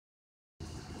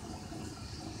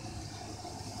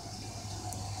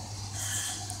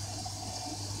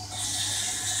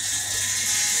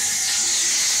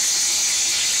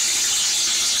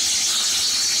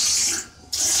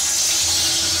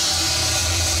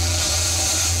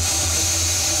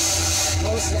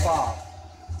close the valve.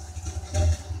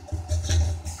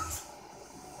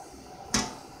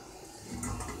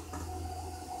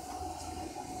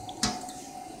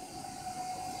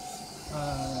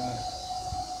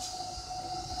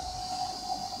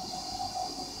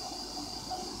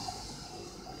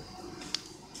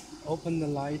 Open the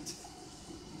light.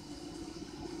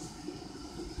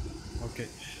 Okay,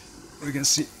 we can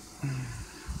see.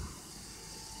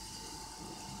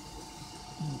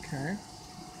 Okay.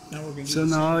 Now we're going to So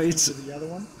now it's the other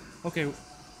one. okay.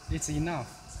 It's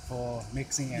enough for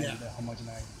mixing and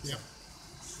homogenizing. Yeah.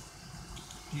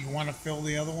 Do you want to fill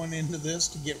the other one into this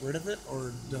to get rid of it, or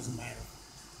it doesn't matter?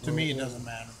 To me, it doesn't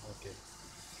matter. Okay.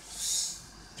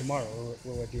 Tomorrow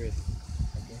we will do it.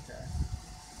 Okay.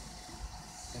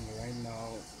 And right now,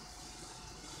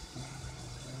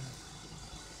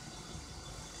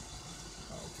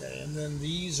 okay, and then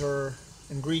these are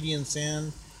ingredients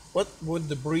in. What would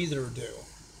the breather do?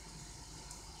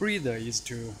 breather is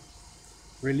to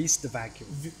release the vacuum.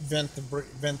 Vent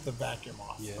the vacuum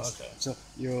off. Yes. Okay. So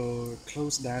you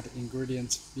close that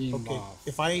ingredients being involved.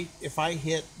 If I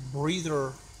hit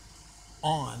breather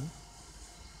on,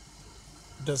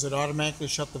 does it automatically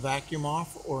shut the vacuum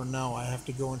off, or no? I have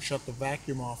to go and shut the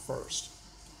vacuum off first.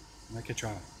 I can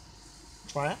try.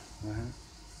 Try it.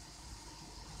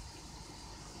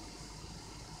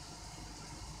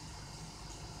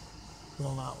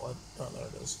 Will not what? Oh, there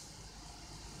it is.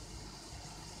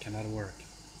 Cannot work.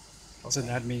 Okay. So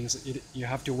that means you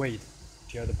have to wait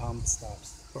till the pump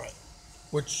stops. Right.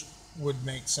 Which would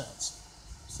make sense.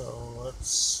 So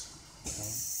let's.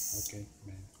 Okay,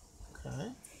 man.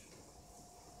 Okay.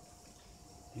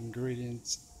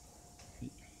 Ingredients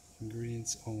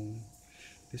on.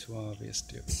 This one is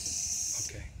still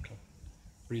okay.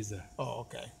 Freezer. Oh,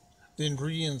 okay. The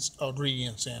ingredients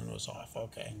in was off.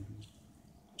 Okay. Mm-hmm.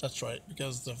 That's right,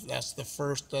 because that's the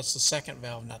second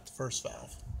valve, not the first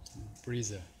valve.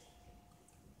 Freezer.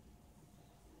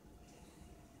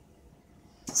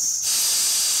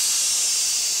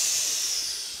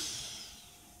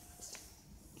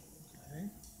 Okay.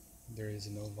 There is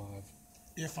no valve.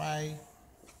 If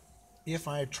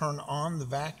I turn on the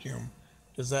vacuum,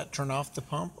 does that turn off the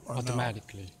pump or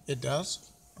automatically? No? It does?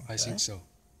 Okay. I think so.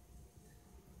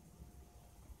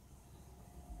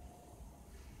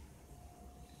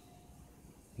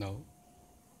 No.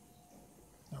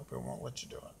 Nope, it won't let you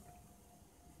do it.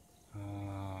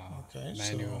 Okay,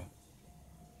 manual.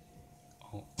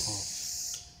 So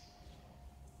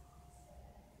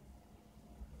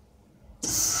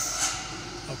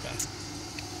okay.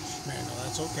 Manual,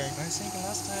 that's okay. I think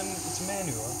last time it's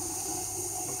manual.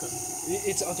 Okay.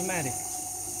 It's automatic.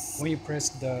 When you press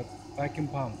the vacuum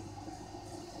pump,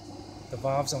 the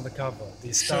valves on the cover,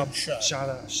 they stop,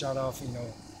 shut off,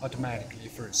 automatically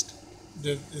first.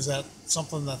 Is that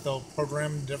something that they'll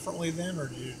program differently then, or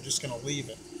are you just going to leave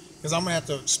it? Because I'm going to have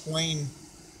to explain.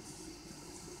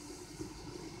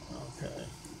 Okay.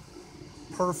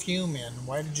 Perfume in.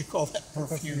 Why did you call that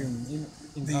perfume?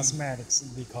 In cosmetics,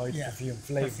 they call it perfume,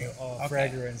 flavor, or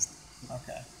fragrance.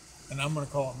 Okay. And I'm going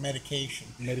to call it medication.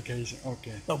 Medication,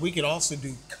 okay. But we could also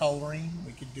do coloring.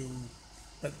 We could do,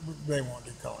 but they won't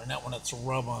do coloring. That one, it's a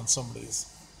rub on somebody's.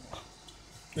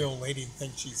 The old lady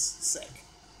thinks she's sick.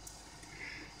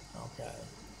 Okay.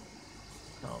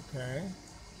 Okay.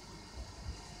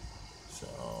 So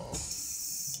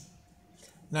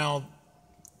now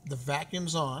the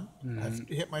vacuum's on. I've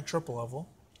hit my triple level.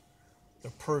 The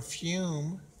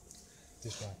perfume.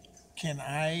 This one.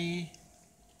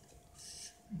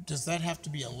 Does that have to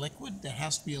be a liquid? That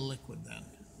has to be a liquid then.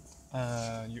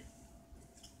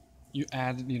 You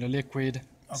add liquid,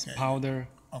 powder.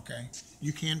 Okay.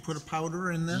 You can put a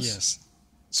powder in this? Yes.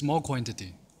 Small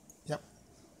quantity. Yep.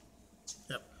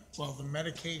 Well, the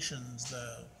medications,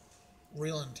 the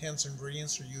real intense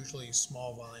ingredients are usually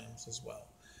small volumes as well.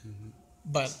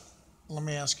 But let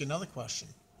me ask you another question.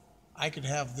 I could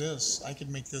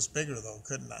make this bigger though,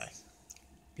 couldn't I?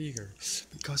 Bigger.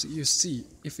 Because you see,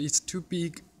 if it's too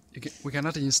big, we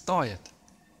cannot install it.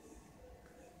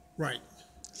 Right.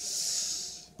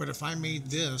 But if I made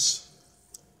this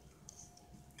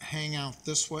hang out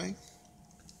this way,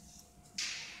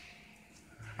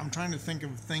 I'm trying to think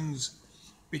of things,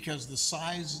 because the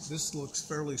size, this looks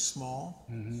fairly small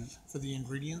for the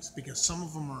ingredients, because some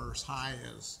of them are as high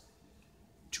as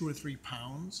 2 or 3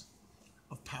 pounds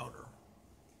of powder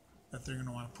that they're going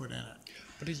to want to put in it.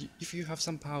 But if you have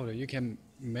some powder, you can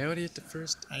melt it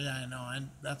first. Yeah, I know, and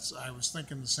I was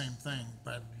thinking the same thing,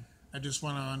 but I just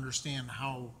want to understand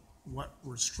what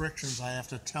restrictions I have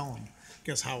to tell them,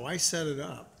 because how I set it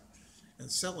up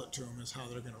and sell it to them is how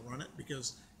they're going to run it,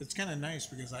 because it's kind of nice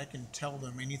because I can tell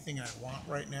them anything I want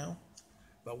right now,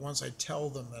 but once I tell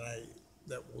them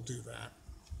that we'll do that.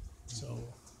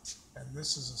 So, and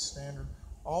this is a standard.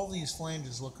 All these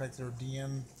flanges look like they're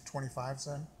DN25s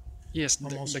then? Yes,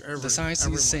 the size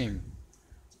is same.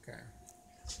 Okay.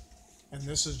 And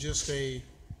this is just a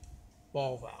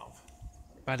ball valve.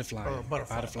 Butterfly. Or a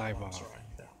butterfly valve. Sorry.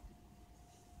 Yeah.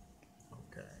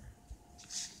 Okay.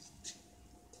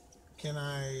 Can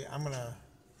I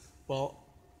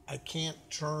can't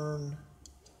turn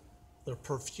the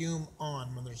perfume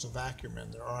on when there's a vacuum in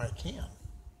there, or I can.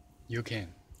 You can.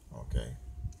 Okay.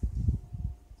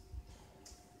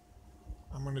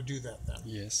 I'm going to do that then.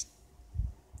 Yes.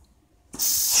 I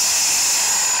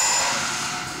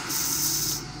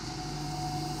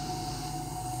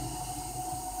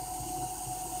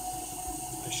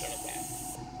shut it back.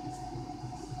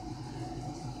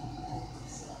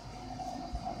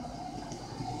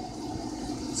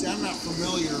 See, I'm not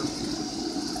familiar.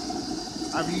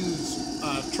 I've used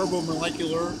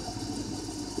turbomolecular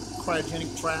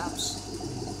cryogenic traps,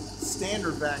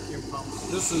 standard vacuum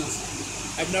pumps.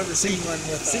 I've never seen one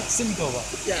with a simple one.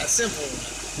 Yeah, a simple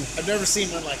one. I've never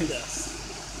seen one like this.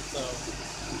 So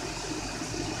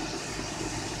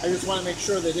I just want to make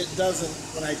sure that it doesn't,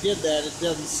 when I did that, it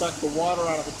doesn't suck the water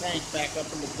out of the tank back up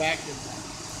into the vacuum.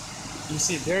 You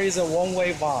see, there is a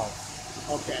one-way valve.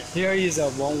 Okay. Here is a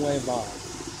one-way valve.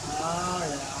 Oh,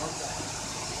 yeah, okay.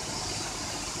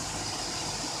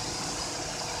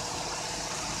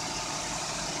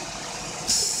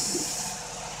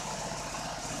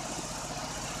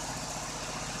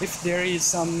 If there is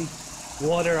some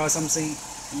water or something,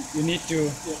 you need to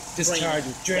discharge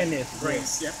it, drain it.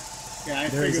 Yes. Yep. Yeah,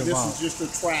 I There figured is a this valve. is just a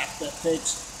trap that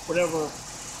takes whatever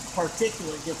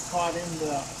particulate gets caught in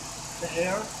the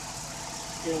air,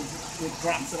 it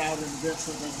drops it out into this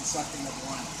so it doesn't suck in the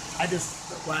line.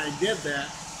 When I did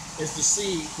that is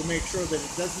to make sure that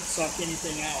it doesn't suck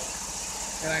anything out.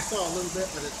 And I saw a little bit,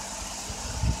 but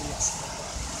yes.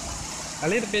 A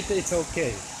little bit, it's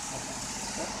okay.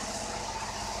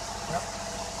 Yep.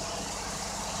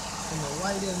 And the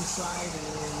light inside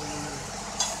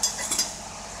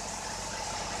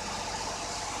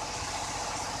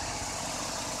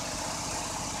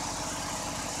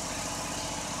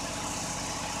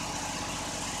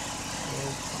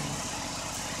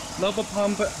Lower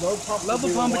pump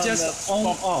just on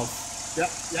off. Yep.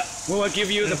 We will give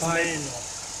you the pipe.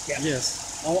 Yep.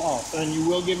 Yes, on off. And you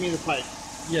will give me the pipe.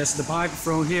 Yes, the pipe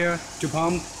from here to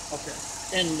pump. Okay.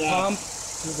 And Pump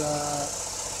to the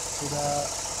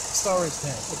storage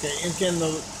tank. Okay. And can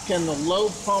the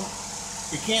load pump?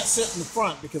 You can't sit in the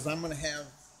front because I'm going to have,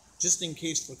 just in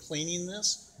case for cleaning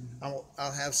this, I'll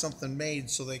have something made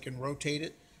so they can rotate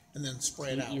it and then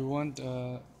spray it out. You want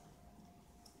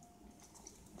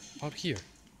out here.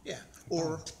 Yeah.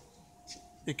 Or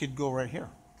it could go right here,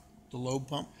 the load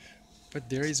pump. But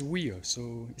there is wheel,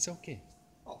 so it's okay.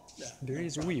 Oh, yeah. There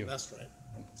is a wheel. That's right.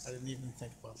 I didn't even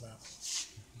think about that.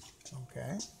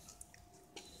 Okay.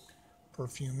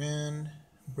 Perfume in,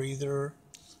 breather,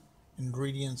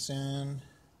 ingredients in.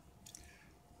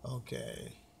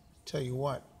 Okay. Tell you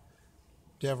what.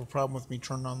 Do you have a problem with me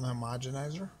turning on the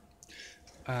homogenizer?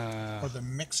 Or the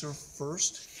mixer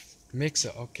first?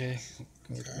 Mixer, okay.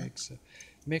 Go to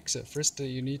mixer. First,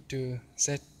 you need to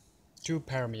set two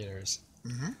parameters.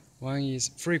 One is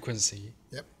frequency.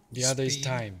 Yep. The other is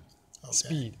time. Okay.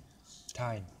 Speed.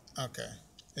 Time. Okay.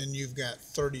 And you've got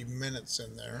 30 minutes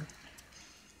in there.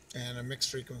 And a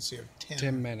mixed frequency of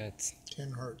 10 minutes.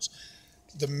 10 hertz.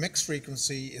 The mixed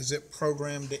frequency, is it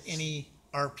programmed to any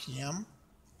RPM?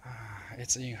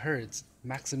 It's in hertz,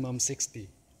 maximum 60.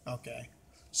 Okay.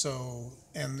 So,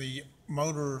 and the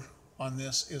motor on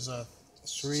this is a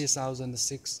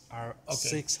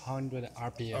 3,600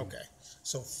 RPM. Okay.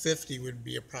 So 50 would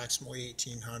be approximately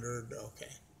 1,800.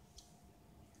 Okay.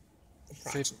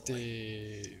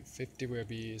 50 will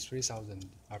be 3,000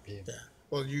 RPM. Yeah.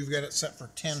 Well, you've got it set for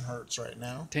 10 hertz right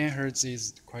now. 10 hertz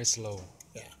is quite slow.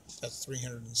 Yeah. That's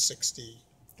 360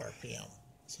 RPM.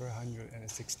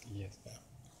 360, yes. Yeah.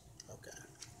 Okay.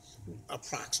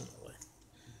 Approximately.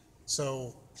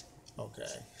 So,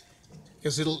 okay.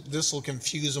 Because this will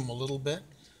confuse them a little bit,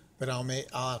 but I'll make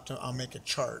a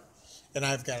chart, and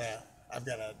I've got a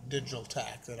digital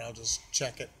tack that I'll just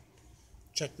check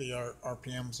the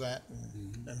RPMs at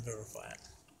and verify it.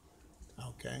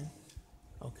 Okay.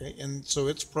 Okay. And so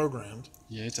it's programmed.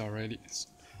 Yeah, it's already.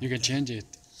 You can change it.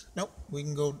 Nope. We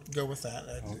can go with that.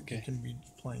 Okay. It can be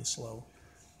playing slow.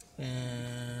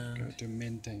 And Go to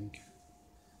main tank.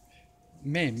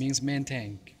 Main means main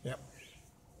tank. Yep.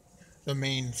 The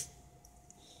main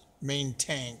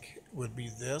tank would be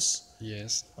this.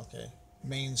 Yes. Okay.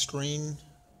 Main screen.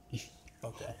 Okay.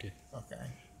 Okay. Okay.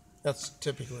 That's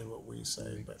typically what we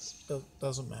say, but it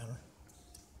doesn't matter.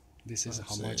 This is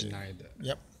Let's see. homogenizer.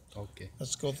 Yep. Okay.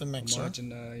 Let's go with the mixer.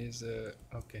 Homogenizer.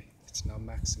 Okay. It's now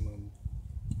maximum.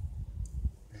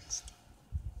 Next.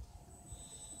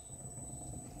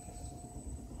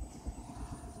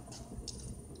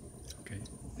 Okay.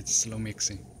 It's slow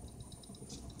mixing.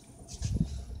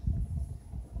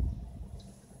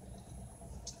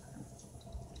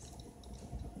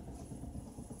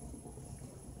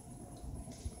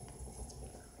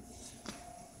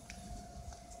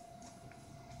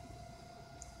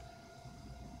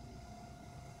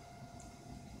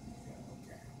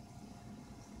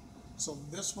 So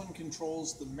this one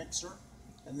controls the mixer,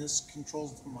 and this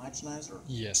controls the homogenizer?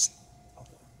 Yes.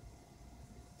 Okay.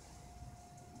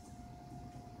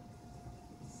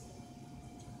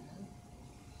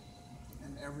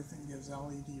 And everything gives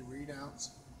LED readouts.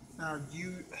 Now, do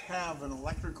you have an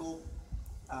electrical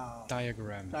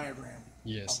Diagram.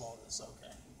 Yes. of all this?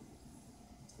 Okay.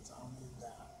 Because I'll need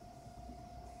that.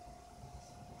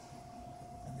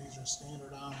 And these are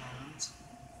standard on-lines.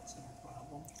 That's no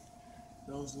problem.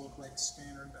 Those look like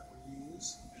standard that we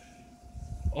use.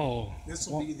 Oh. This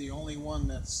will be the only one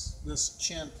that's, this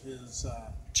Chint is,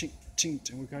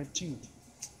 Chint. We got Chint.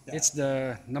 yeah. It's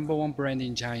the #1 brand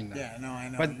in China. Yeah, no, I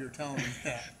know, But- you're telling me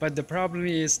that. But the problem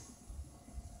is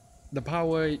the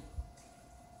power,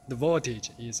 the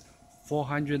voltage is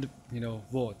 400,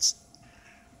 volts.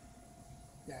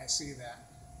 Yeah, I see that.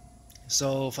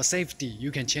 So for safety,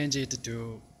 you can change it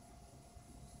to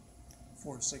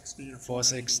 460 or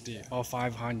 460 480, or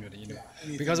 500, Yeah,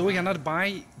 anything because we higher. cannot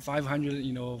buy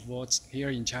 500, volts here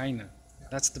in China. Yeah.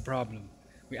 That's the problem.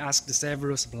 We asked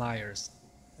several suppliers.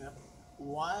 Yep.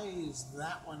 Why is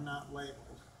that one not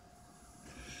labeled?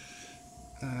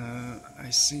 I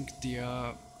think they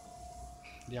are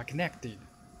connected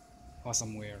or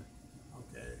somewhere.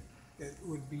 Okay, it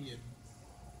would be a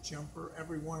jumper,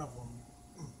 every one of them.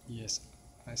 Yes,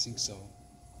 I think so.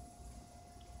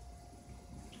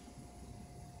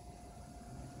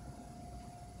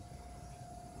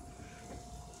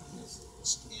 This is the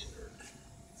standard.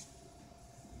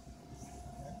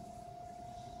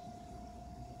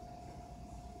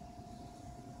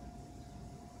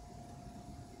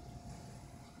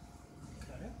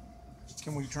 Okay.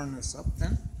 Can we turn this up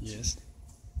then? Yes.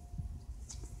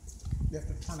 You have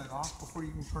to turn it off before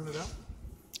you can turn it up?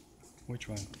 Which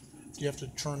one? Do you have to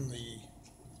turn the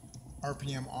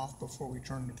RPM off before we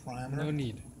turn the parameter? No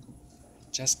need.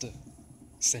 Just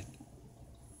set.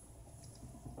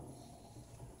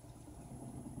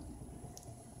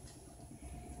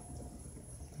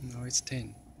 No, it's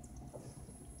 10.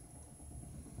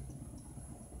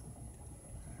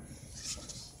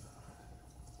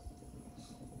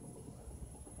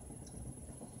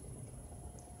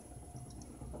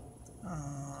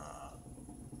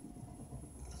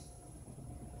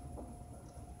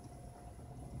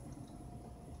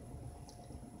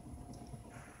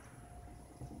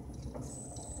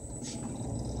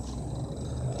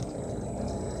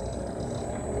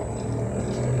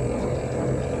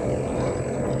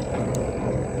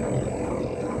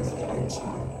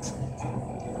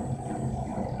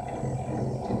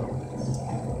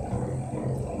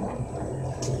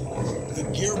 The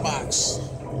gearbox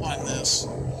on this,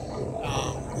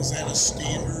 is that a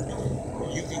standard?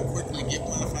 You can quickly get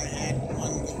one if I had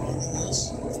one go on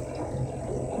this.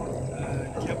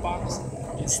 Gearbox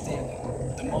is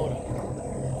standard. The motor,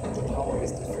 the power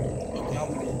is different.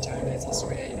 Normally in China it's a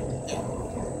 380. Yeah.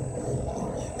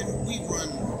 And we run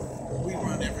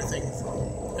everything in the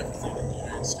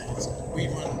United States. We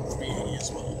run 380 as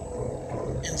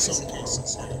well. In some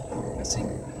cases, yeah.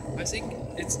 I think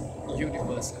it's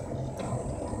universal.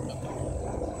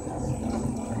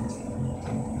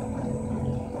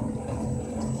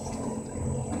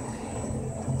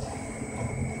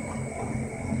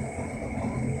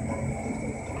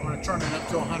 I'm gonna turn it up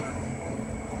to 100.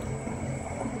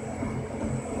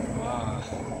 Wow.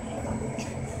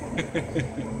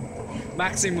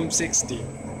 Maximum 60.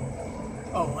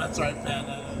 Oh, that's right, man.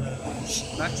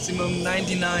 Maximum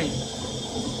 99.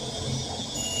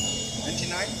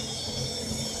 99?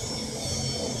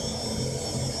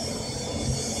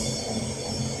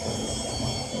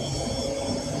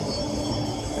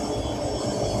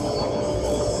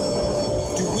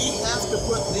 Do we have to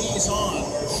put these on,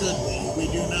 or should we? We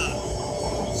do not.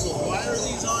 So why are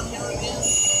these on here again?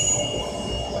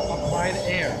 Applied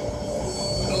air.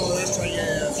 Oh, that's right.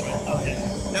 Yeah, that's right. Okay.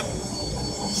 Yep.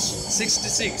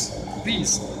 66.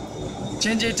 Please.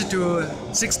 Change it to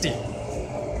 60.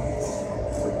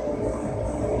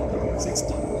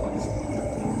 60.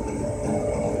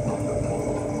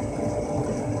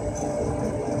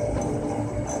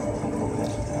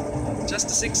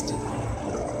 just 60.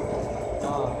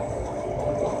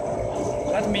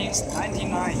 That means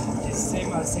 99 is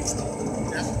same as 60.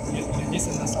 Yep. You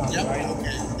listen to the sound, Yep. right?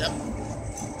 Okay. Yep.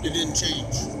 It didn't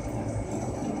change.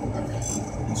 Okay.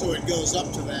 So it goes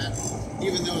up to that,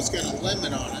 even though it's got a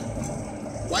limit on it.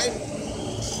 Why?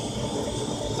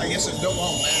 I guess it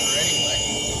won't matter anyway,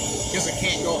 because it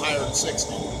can't go higher than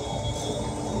 60.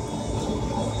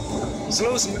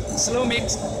 Slow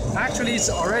mix, actually it's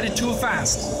already too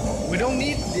fast. We don't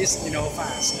need this,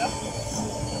 fast. Yep.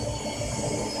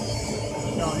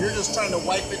 No, you're just trying to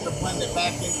wipe it to blend it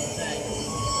back into the tank.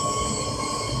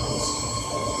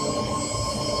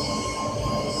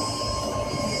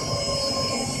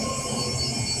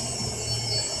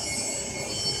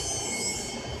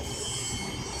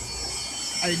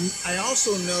 I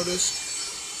also noticed,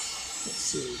 let's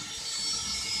see.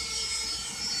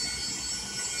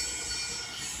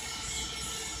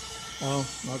 Oh,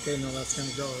 okay, no, that's going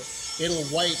to go. It'll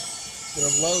wipe,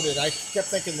 they're loaded. I kept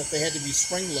thinking that they had to be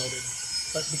spring loaded,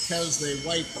 but because they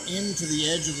wipe into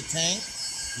the edge of the tank,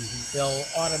 they'll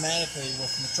automatically,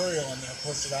 with material in there,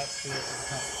 push it out through it to the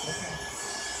tank. Okay,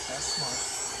 that's smart.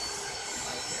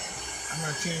 Okay. I'm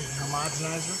going to change the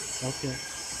homogenizer. Okay.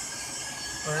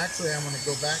 Or actually, I'm going to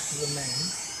go back to the main.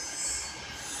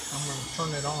 I'm going to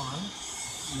turn it on.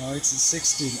 No, it's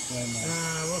 60 right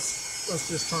now. Let's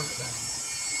just turn it down.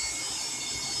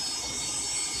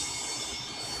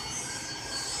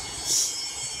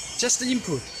 Just the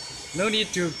input. No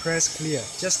need to press clear.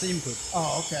 Just the input.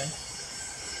 Oh, okay.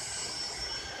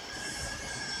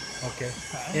 Okay.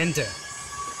 Enter.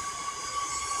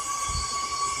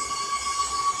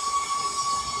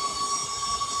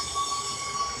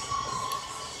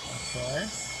 Okay.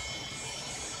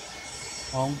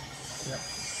 On. Yep.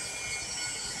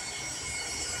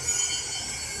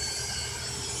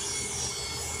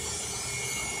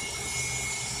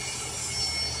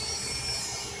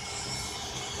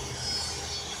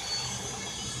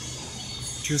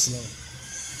 Too slow.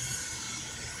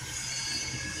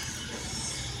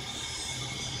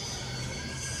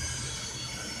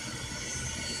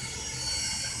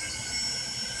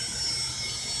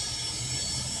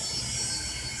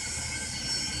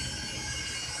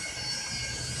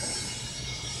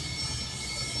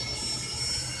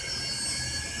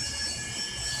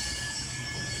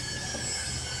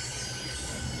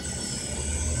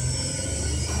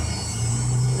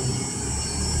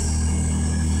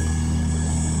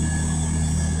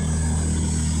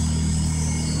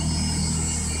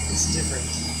 It's different.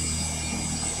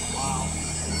 Wow.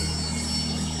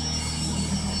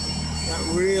 That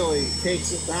really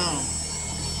takes it down.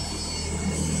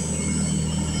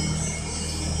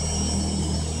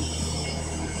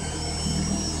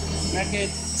 Make it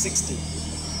 60.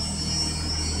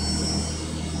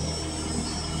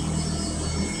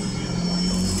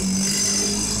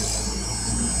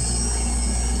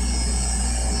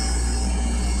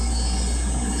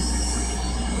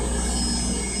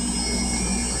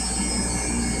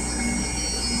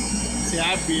 See,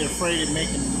 I'd be afraid of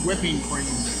making whipping cream.